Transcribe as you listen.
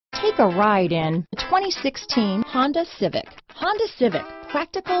Take a ride in the 2016 Honda Civic. Honda Civic,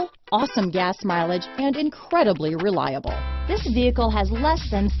 practical, awesome gas mileage, and incredibly reliable. This vehicle has less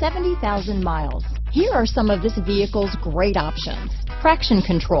than 70,000 miles. Here are some of this vehicle's great options: traction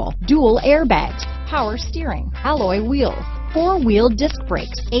control, dual airbags, power steering, alloy wheels, four-wheel disc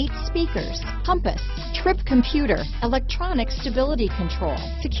brakes, 8 speakers, compass, trip computer, electronic stability control,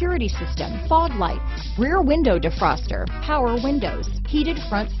 security system, fog lights, rear window defroster, power windows, heated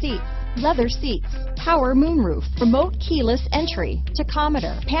front seats, leather seats, power moonroof, remote keyless entry,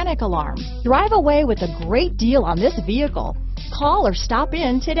 tachometer, panic alarm. Drive away with a great deal on this vehicle. Call or stop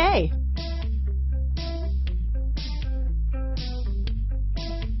in today.